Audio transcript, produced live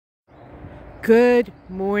Good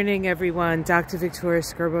morning, everyone. Dr. Victoria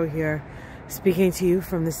Skirbo here, speaking to you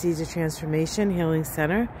from the Seeds of Transformation Healing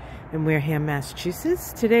Center in Wareham,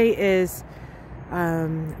 Massachusetts. Today is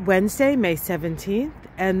Wednesday, May 17th,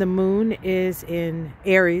 and the moon is in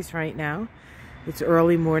Aries right now. It's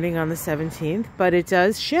early morning on the 17th, but it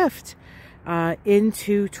does shift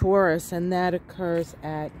into Taurus, and that occurs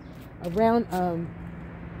at around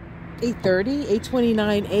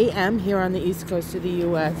 8:29 a.m. here on the East Coast of the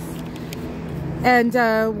U.S. And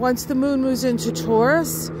once the moon moves into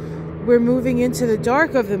Taurus, we're moving into the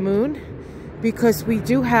dark of the moon, because we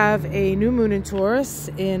do have a new moon in Taurus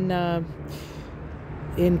in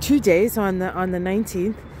 2 days on the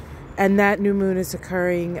 19th, and that new moon is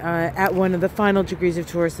occurring at one of the final degrees of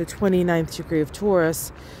Taurus, the 29th degree of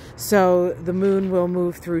Taurus. So the moon will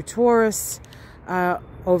move through Taurus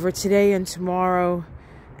over today and tomorrow,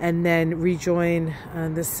 and then rejoin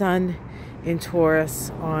the sun in Taurus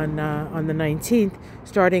on the 19th,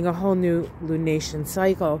 starting a whole new lunation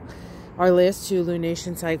cycle. Our last two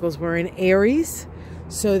lunation cycles were in Aries,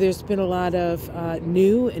 so there's been a lot of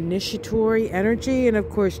new initiatory energy, and of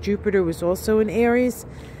course Jupiter was also in Aries,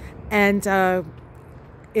 and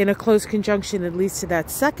in a close conjunction, at least to that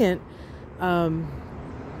second, the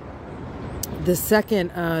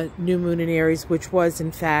second new moon in Aries, which was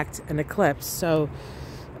in fact an eclipse. So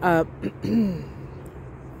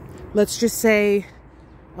let's just say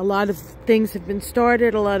a lot of things have been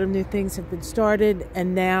started, a lot of new things have been started,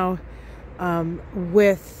 and now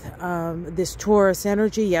with this Taurus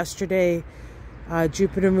energy, yesterday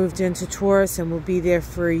Jupiter moved into Taurus and will be there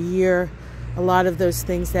for a year. A lot of those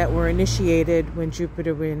things that were initiated when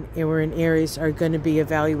Jupiter were in Aries are going to be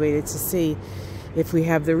evaluated to see if we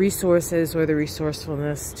have the resources or the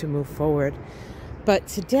resourcefulness to move forward. But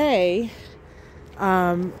today,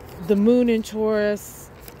 the moon in Taurus,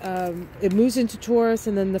 it moves into Taurus,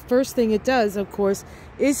 and then the first thing it does, of course,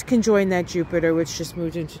 is conjoin that Jupiter, which just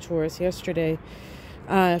moved into Taurus yesterday,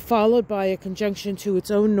 followed by a conjunction to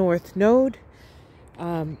its own north node,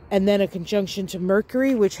 and then a conjunction to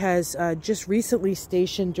Mercury, which has just recently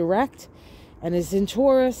stationed direct and is in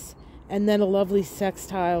Taurus, and then a lovely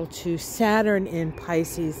sextile to Saturn in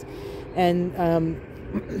Pisces. And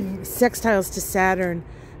sextiles to Saturn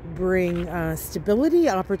bring stability,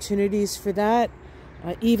 opportunities for that,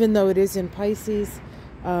 even though it is in Pisces,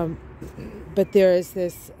 but there is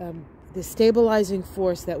this stabilizing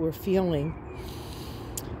force that we're feeling.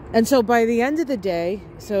 And so by the end of the day,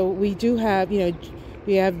 so we do have,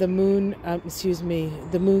 we have the moon,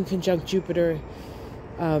 the moon conjunct Jupiter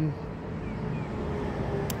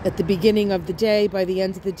at the beginning of the day. By the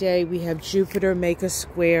end of the day, we have Jupiter make a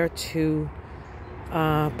square to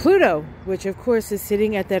Pluto, which of course is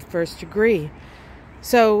sitting at that first degree.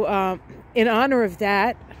 So in honor of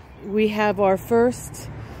that, we have our first,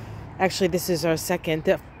 actually this is our second,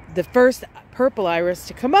 the first purple iris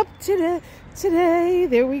to come up today.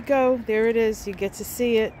 There we go. There it is. You get to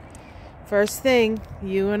see it. First thing,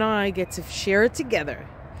 you and I get to share it together.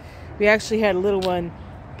 We actually had a little one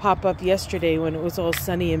pop up yesterday when it was all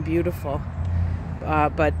sunny and beautiful.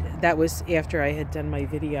 But that was after I had done my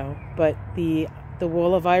video. But the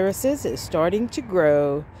wall of irises is starting to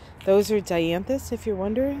grow. Those are dianthus, if you're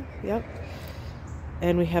wondering. Yep.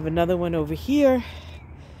 And we have another one over here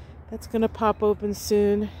that's going to pop open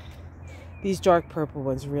soon. These dark purple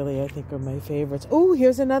ones really, I think, are my favorites. Oh,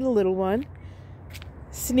 here's another little one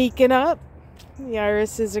sneaking up. The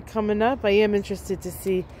irises are coming up. I am interested to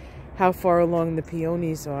see how far along the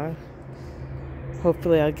peonies are.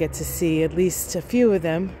 Hopefully I'll get to see at least a few of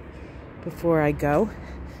them before I go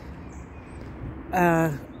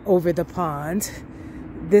over the pond.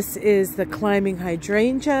 This is the climbing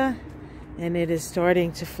hydrangea, and it is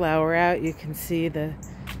starting to flower out. You can see the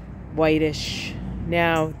whitish.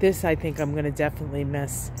 Now, this I think I'm going to definitely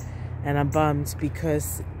miss, and I'm bummed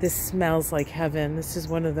because this smells like heaven. This is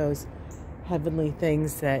one of those heavenly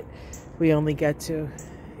things that we only get to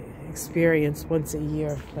experience once a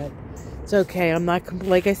year, but it's okay. I'm not,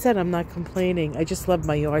 like I said, I'm not complaining. I just love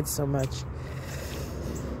my yard so much.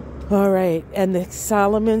 All right, and the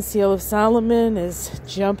seal of Solomon is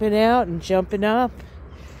jumping out and jumping up.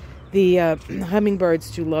 The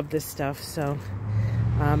hummingbirds do love this stuff, so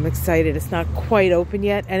I'm excited. It's not quite open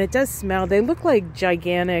yet, and it does smell. They look like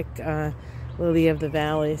gigantic lily of the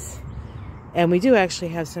valleys, and we do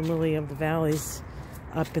actually have some lily of the valleys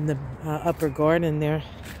up in the upper garden there.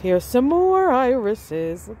 Here's some more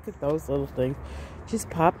irises. Look at those little things, just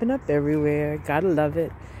popping up everywhere. Gotta love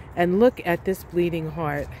it. And look at this bleeding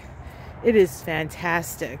heart. It is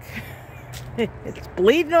fantastic. It's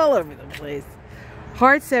bleeding all over the place.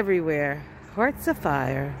 Hearts everywhere. Hearts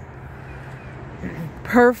afire.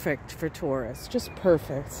 perfect for Taurus, just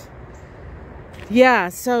perfect. Yeah,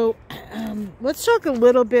 so let's talk a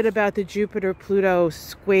little bit about the Jupiter-Pluto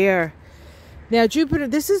square. Now, Jupiter,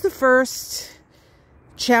 this is the first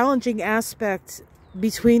challenging aspect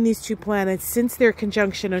between these two planets since their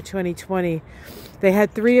conjunction of 2020. They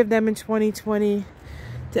had 3 of them in 2020.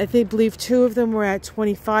 I believe 2 of them were at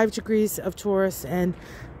 25 degrees of Taurus, and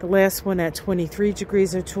the last one at 23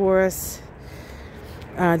 degrees of Taurus.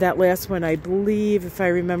 That last one, I believe, if I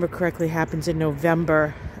remember correctly, happens in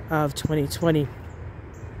November of 2020.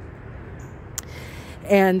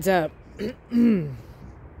 And the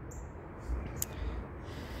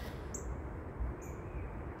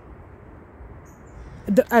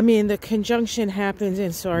conjunction happens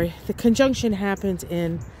in, the conjunction happens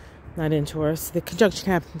in, not in Taurus, the conjunction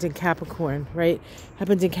happens in Capricorn, right?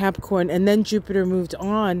 Happens in Capricorn, and then Jupiter moved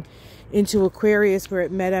on into Aquarius, where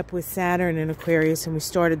it met up with Saturn in Aquarius, and we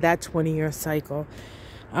started that 20-year cycle.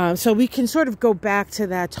 So we can sort of go back to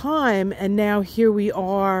that time, and now here we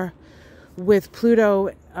are with Pluto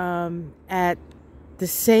at the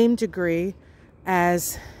same degree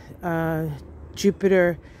as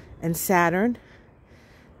Jupiter and Saturn.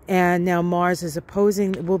 And now Mars is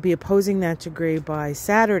will be opposing that degree by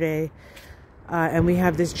Saturday. And we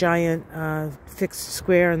have this giant fixed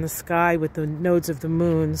square in the sky with the nodes of the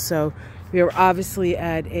moon. So we are obviously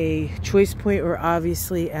at a choice point. We're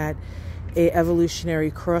obviously at a evolutionary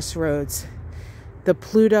crossroads. The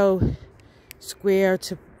Pluto square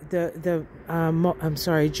to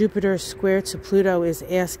Jupiter square to Pluto is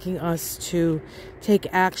asking us to take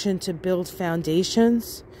action to build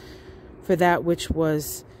foundations for that which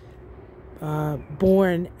was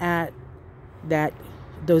born at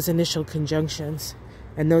those initial conjunctions.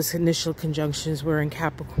 And those initial conjunctions were in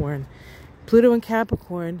Capricorn. Pluto in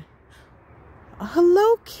Capricorn. Oh,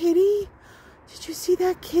 hello, kitty. Did you see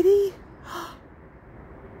that kitty?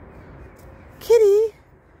 Kitty.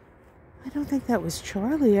 I don't think that was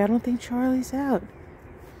Charlie. I don't think Charlie's out.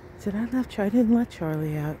 Did I let Charlie? I didn't let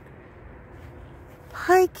Charlie out.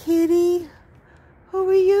 Hi, kitty. Who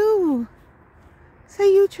are you? Is that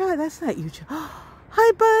you, Charlie? That's not you, Charlie.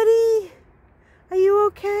 Hi, buddy. Are you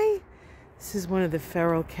okay? This is one of the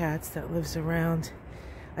feral cats that lives around.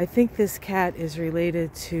 I think this cat is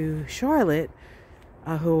related to Charlotte,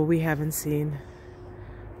 who we haven't seen.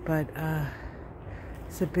 But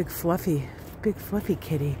it's a big fluffy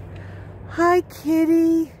kitty. Hi,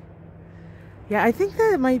 kitty. Yeah, I think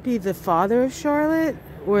that might be the father of Charlotte,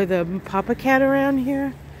 or the papa cat around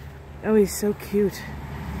here. Oh, he's so cute.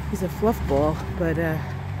 He's a fluff ball, but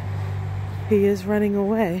he is running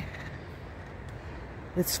away.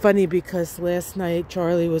 It's funny because last night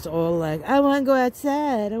Charlie was all like, I want to go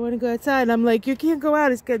outside. I want to go outside. And I'm like, you can't go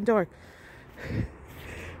out. It's getting dark.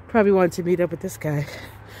 Probably wanted to meet up with this guy.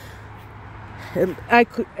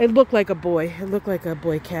 It looked like a boy. It looked like a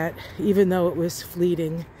boy cat, even though it was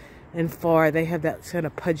fleeting and far. They have that kind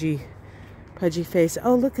of pudgy face.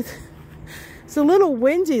 Oh, look at, it's a little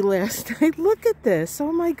windy last night. Look at this.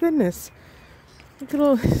 Oh my goodness. Look at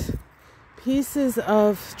all pieces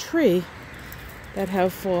of tree that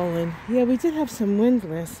have fallen. Yeah, we did have some wind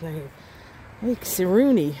last night. Like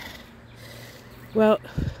Saruni. Well,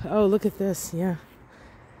 oh, look at this. Yeah.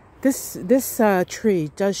 This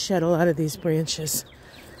tree does shed a lot of these branches,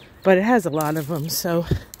 but it has a lot of them, so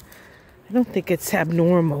I don't think it's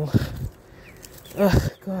abnormal. Oh,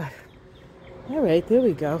 God. All right, there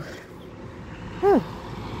we go. Oh,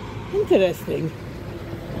 interesting.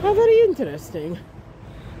 How very interesting.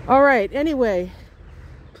 All right, anyway,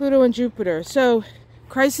 Pluto and Jupiter. So,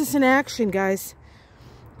 crisis in action, guys.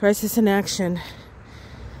 Crisis in action.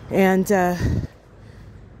 And,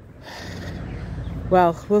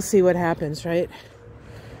 well, we'll see what happens, right?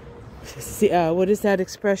 See, what is that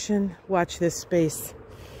expression? Watch this space.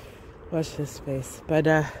 Watch this space. But,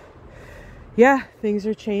 yeah, things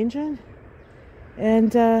are changing.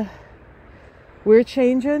 And, we're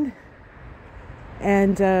changing.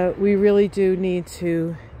 And, we really do need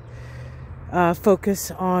to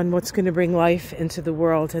focus on what's going to bring life into the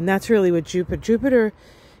world. And that's really what Jupiter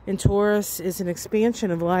in Taurus is, an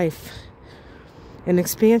expansion of life. An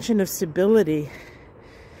expansion of stability.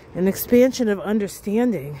 An expansion of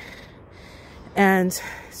understanding. And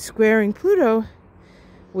squaring Pluto,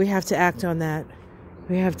 we have to act on that.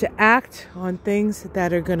 We have to act on things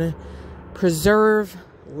that are going to preserve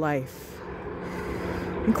life,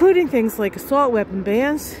 including things like assault weapon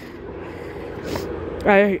bans.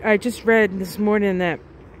 I just read this morning that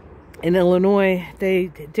in Illinois they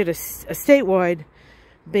did a statewide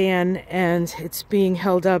ban, and it's being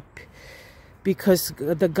held up because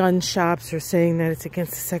the gun shops are saying that it's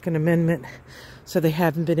against the Second Amendment. So they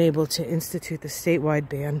haven't been able to institute the statewide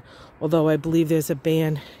ban, although I believe there's a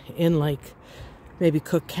ban in like maybe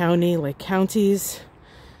Cook County, like counties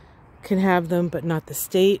can have them, but not the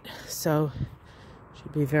state. So it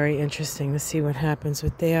should be very interesting to see what happens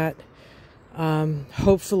with that.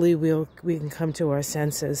 Hopefully we can come to our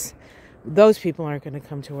senses. Those people aren't going to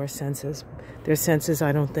come to our senses. Their senses,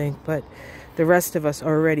 I don't think, but the rest of us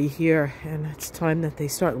are already here, and it's time that they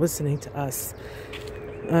start listening to us.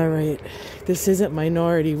 All right, this isn't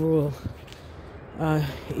minority rule,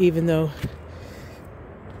 even though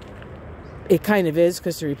it kind of is,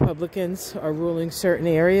 because the Republicans are ruling certain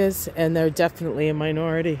areas, and they're definitely a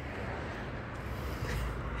minority.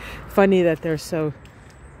 Funny that they're so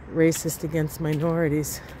racist against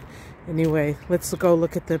minorities. Anyway, let's go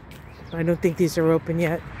look at the... I don't think these are open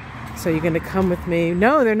yet. So you're going to come with me.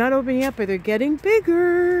 No, they're not open yet, but they're getting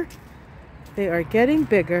bigger. They are getting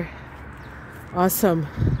bigger. Awesome.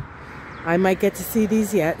 I might get to see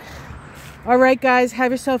these yet. All right, guys,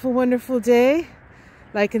 have yourself a wonderful day.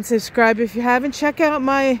 Like and subscribe if you haven't. Check out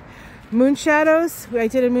my moon shadows. I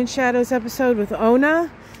did a moon shadows episode with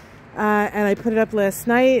Ona, and I put it up last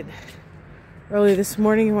night, early this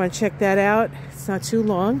morning. You want to check that out. It's not too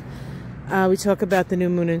long. We talk about the new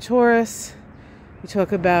moon in Taurus. We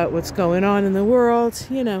talk about what's going on in the world,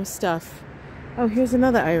 you know, stuff. Oh, here's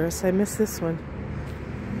another iris. I missed this one.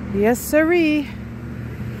 Yes, sirree.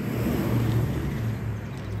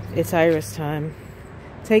 It's iris time.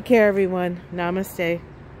 Take care, everyone. Namaste.